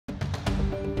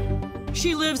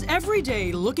She lives every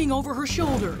day looking over her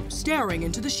shoulder, staring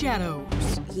into the shadows.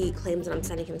 He claims that I'm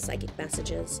sending him psychic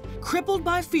messages. Crippled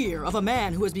by fear of a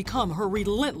man who has become her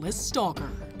relentless stalker.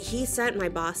 He sent my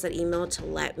boss that email to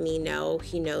let me know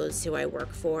he knows who I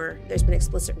work for. There's been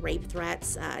explicit rape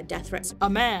threats, death threats. A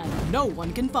man no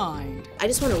one can find. I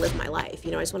just want to live my life. I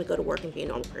just want to go to work and be a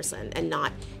normal person and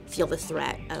not feel the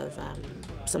threat of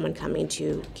someone coming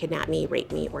to kidnap me, rape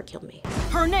me, or kill me.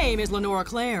 Her name is Lenora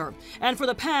Claire, and for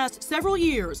the past several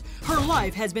years, her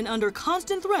life has been under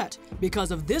constant threat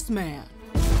because of this man.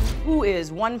 Who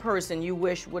is one person you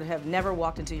wish would have never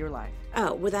walked into your life?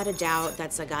 Oh, without a doubt,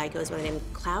 that's a guy who goes by the name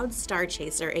Cloud Star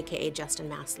Chaser, AKA Justin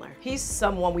Massler. He's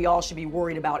someone we all should be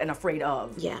worried about and afraid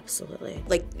of. Yeah, absolutely.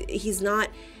 Like, he's not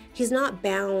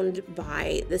bound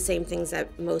by the same things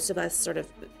that most of us sort of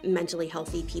mentally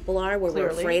healthy people are, where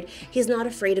Clearly. we're afraid. He's not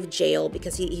afraid of jail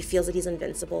because he feels that he's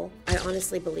invincible. I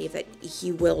honestly believe that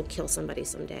he will kill somebody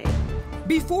someday.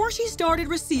 Before she started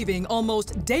receiving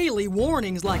almost daily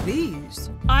warnings like these,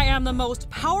 I am the most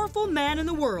powerful man in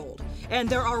the world, and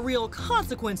there are real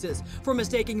consequences for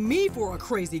mistaking me for a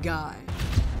crazy guy.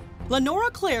 Lenora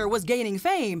Claire was gaining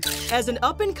fame as an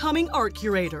up-and-coming art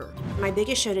curator. My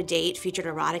biggest show to date featured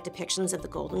erotic depictions of the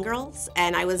Golden Girls,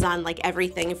 and I was on like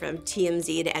everything from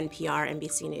TMZ to NPR,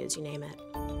 NBC News, you name it.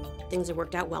 Things have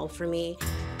worked out well for me.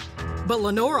 But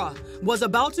Lenora was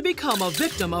about to become a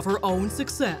victim of her own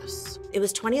success. It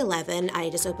was 2011. I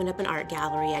just opened up an art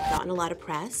gallery. I'd gotten a lot of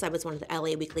press. I was one of the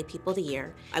LA Weekly People of the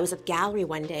Year. I was at the gallery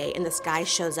one day, and this guy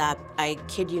shows up, I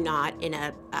kid you not, in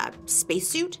a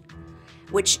spacesuit,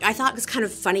 which I thought was kind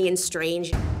of funny and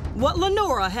strange. What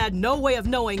Lenora had no way of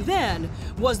knowing then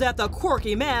was that the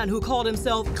quirky man who called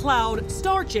himself Cloud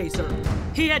Star Chaser,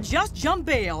 he had just jumped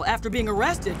bail after being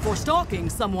arrested for stalking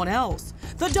someone else,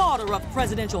 the daughter of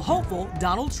presidential hopeful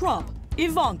Donald Trump,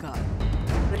 Ivanka.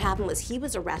 What happened was he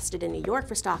was arrested in New York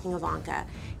for stalking Ivanka.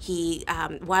 He,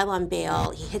 while on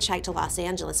bail, he hitchhiked to Los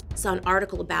Angeles, saw an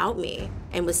article about me,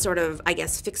 and was sort of, I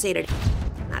guess, fixated.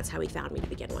 That's how he found me to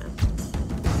begin with.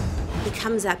 He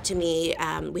comes up to me,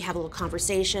 we have a little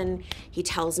conversation. He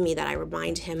tells me that I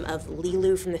remind him of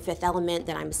Lilu from The Fifth Element,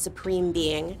 that I'm a supreme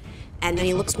being. And then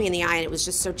he looks me in the eye, and it was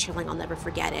just so chilling, I'll never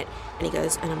forget it. And he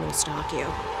goes, and I'm gonna stalk you.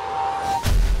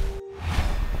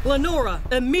 Lenora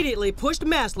immediately pushed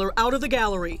Massler out of the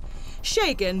gallery,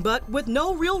 shaken but with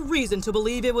no real reason to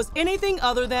believe it was anything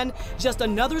other than just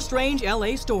another strange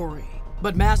LA story.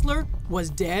 But Massler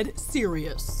was dead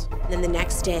serious. And then the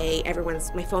next day,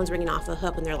 my phone's ringing off the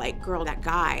hook, and they're like, girl, that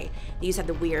guy that you had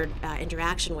the weird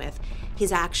interaction with,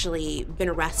 he's actually been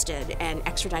arrested and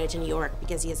extradited to New York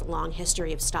because he has a long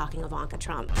history of stalking Ivanka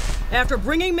Trump. After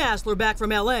bringing Massler back from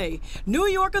LA, New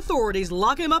York authorities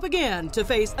lock him up again to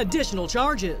face additional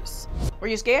charges. Were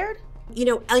you scared?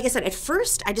 Like I said, at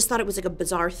first, I just thought it was like a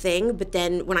bizarre thing, but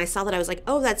then when I saw that, I was like,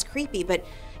 oh, that's creepy, but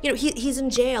he's in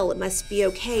jail, it must be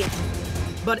okay.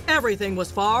 But everything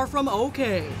was far from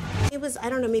okay. It was, I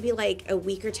don't know, maybe like a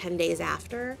week or 10 days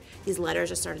after, these letters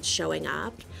just started showing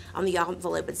up. On the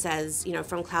envelope, it says,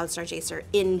 from Cloud Star Chaser,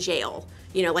 in jail,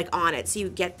 like on it, so you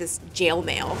get this jail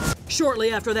mail.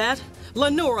 Shortly after that,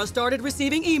 Lenora started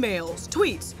receiving emails,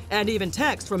 tweets, and even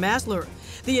texts from Massler,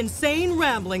 the insane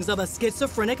ramblings of a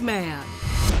schizophrenic man.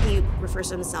 He refers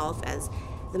to himself as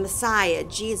the Messiah,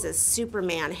 Jesus,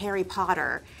 Superman, Harry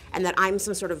Potter, and that I'm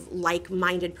some sort of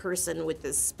like-minded person with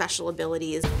this special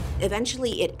abilities.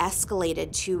 Eventually, it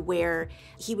escalated to where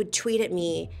he would tweet at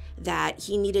me that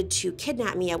he needed to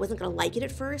kidnap me. I wasn't gonna like it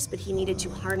at first, but he needed to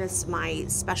harness my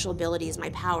special abilities, my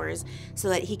powers, so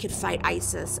that he could fight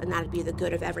ISIS, and that'd be the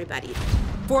good of everybody.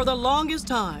 For the longest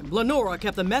time, Lenora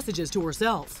kept the messages to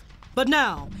herself. But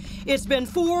now, it's been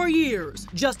 4 years.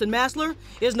 Justin Massler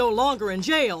is no longer in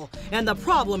jail, and the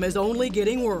problem is only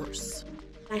getting worse.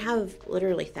 I have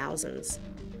literally thousands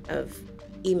of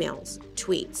emails,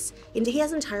 tweets, and he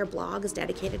has entire blogs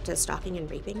dedicated to stalking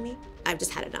and raping me. I've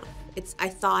just had enough. I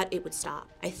thought it would stop.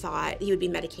 I thought he would be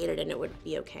medicated and it would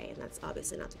be okay, and that's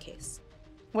obviously not the case.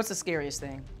 What's the scariest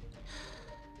thing?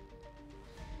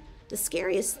 The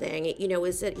scariest thing,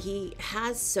 is that he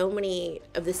has so many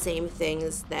of the same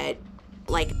things that,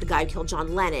 like the guy who killed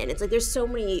John Lennon. It's like there's so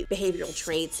many behavioral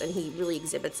traits, and he really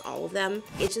exhibits all of them.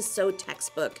 It's just so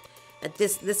textbook that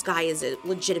this guy is a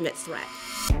legitimate threat.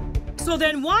 So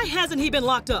then why hasn't he been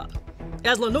locked up?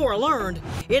 As Lenora learned,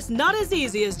 it's not as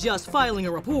easy as just filing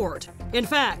a report. In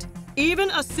fact,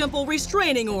 even a simple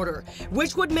restraining order,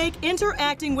 which would make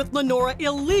interacting with Lenora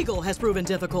illegal, has proven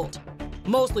difficult.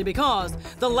 Mostly because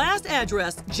the last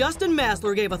address Justin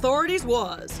Massler gave authorities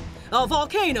was a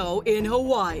volcano in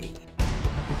Hawaii.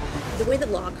 The way that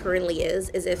law currently is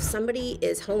if somebody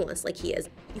is homeless like he is,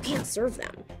 you can't serve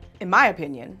them. In my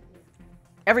opinion,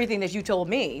 everything that you told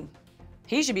me,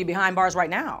 he should be behind bars right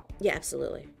now. Yeah,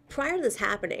 absolutely. Prior to this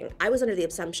happening, I was under the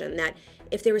assumption that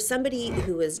if there was somebody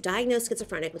who was diagnosed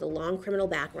schizophrenic with a long criminal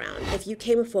background, if you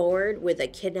came forward with a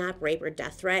kidnap, rape, or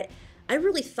death threat, I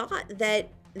really thought that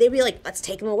they'd be like, let's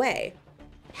take him away.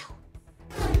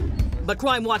 But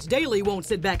Crime Watch Daily won't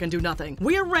sit back and do nothing.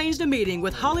 We arranged a meeting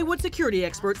with Hollywood security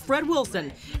expert Fred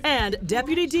Wilson and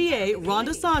Deputy DA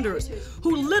Rhonda Saunders,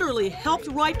 who literally helped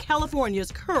write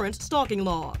California's current stalking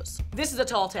laws. This is a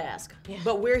tall task,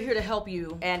 but we're here to help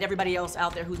you and everybody else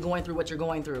out there who's going through what you're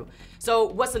going through. So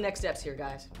what's the next steps here,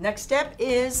 guys? Next step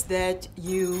is that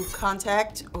you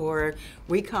contact, or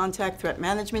we contact Threat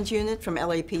Management Unit from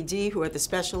LAPD, who are the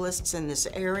specialists in this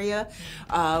area.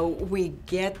 We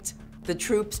get the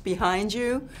troops behind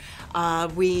you.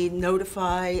 We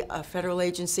notify a federal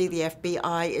agency. The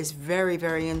FBI is very,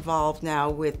 very involved now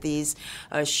with these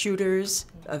shooters,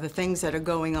 the things that are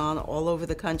going on all over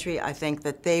the country. I think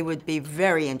that they would be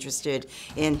very interested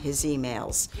in his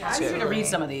emails. Yeah, I need you to read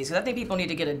some of these, because I think people need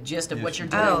to get a gist of what you're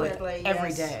doing with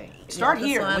every day. Start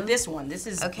here with this one. This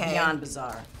is beyond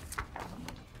bizarre.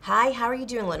 Hi, how are you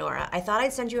doing, Lenora? I thought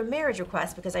I'd send you a marriage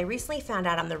request because I recently found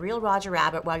out I'm the real Roger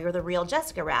Rabbit while you're the real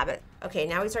Jessica Rabbit. Okay,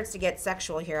 now he starts to get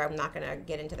sexual here. I'm not gonna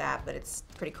get into that, but it's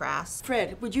pretty crass.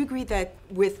 Fred, would you agree that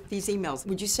with these emails,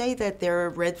 would you say that there are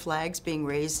red flags being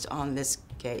raised on this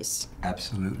case?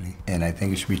 Absolutely. And I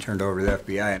think it should be turned over to the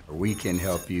FBI. We can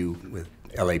help you with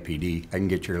LAPD. I can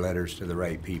get your letters to the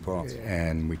right people,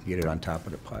 and we can get it on top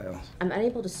of the pile. I'm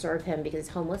unable to serve him because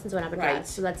he's homeless and so I don't have a address,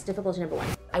 so that's difficulty number one.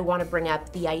 I want to bring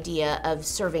up the idea of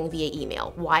serving via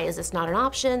email. Why is this not an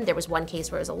option? There was one case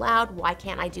where it was allowed. Why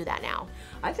can't I do that now?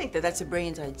 I think that that's a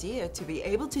brilliant idea, to be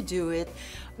able to do it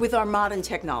with our modern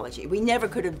technology. We never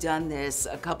could have done this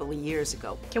a couple of years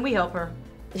ago. Can we help her?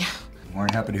 Yeah. More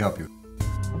than happy to help you.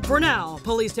 For now,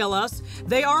 police tell us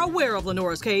they are aware of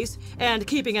Lenora's case and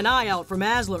keeping an eye out for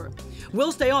Masler.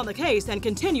 We'll stay on the case and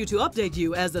continue to update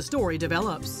you as the story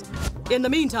develops. In the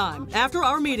meantime, after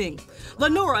our meeting,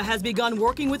 Lenora has begun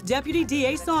working with Deputy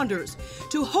DA Saunders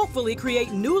to hopefully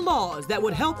create new laws that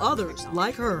would help others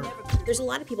like her. There's a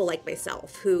lot of people like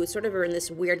myself who sort of are in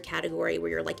this weird category where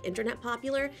you're like internet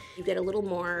popular. You get a little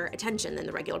more attention than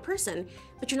the regular person,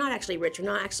 but you're not actually rich, you're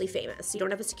not actually famous, you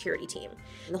don't have a security team.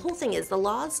 And the whole thing is the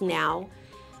laws now,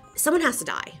 someone has to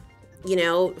die, you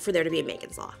know, for there to be a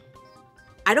Megan's Law.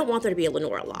 I don't want there to be a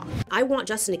Lenora Law. I want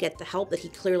Justin to get the help that he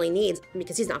clearly needs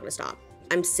because he's not gonna stop.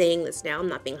 I'm saying this now, I'm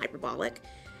not being hyperbolic.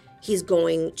 He's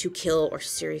going to kill or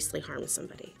seriously harm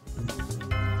somebody.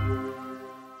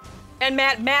 And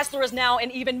Matt Masler is now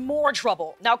in even more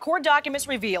trouble. Now, court documents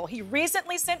reveal he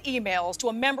recently sent emails to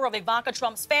a member of Ivanka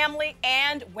Trump's family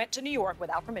and went to New York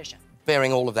without permission.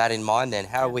 Bearing all of that in mind, then,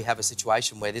 how do we have a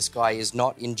situation where this guy is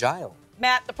not in jail?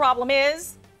 Matt, the problem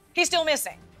is he's still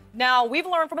missing. Now, we've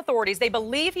learned from authorities they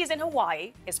believe he's in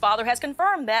Hawaii. His father has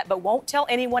confirmed that, but won't tell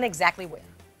anyone exactly where.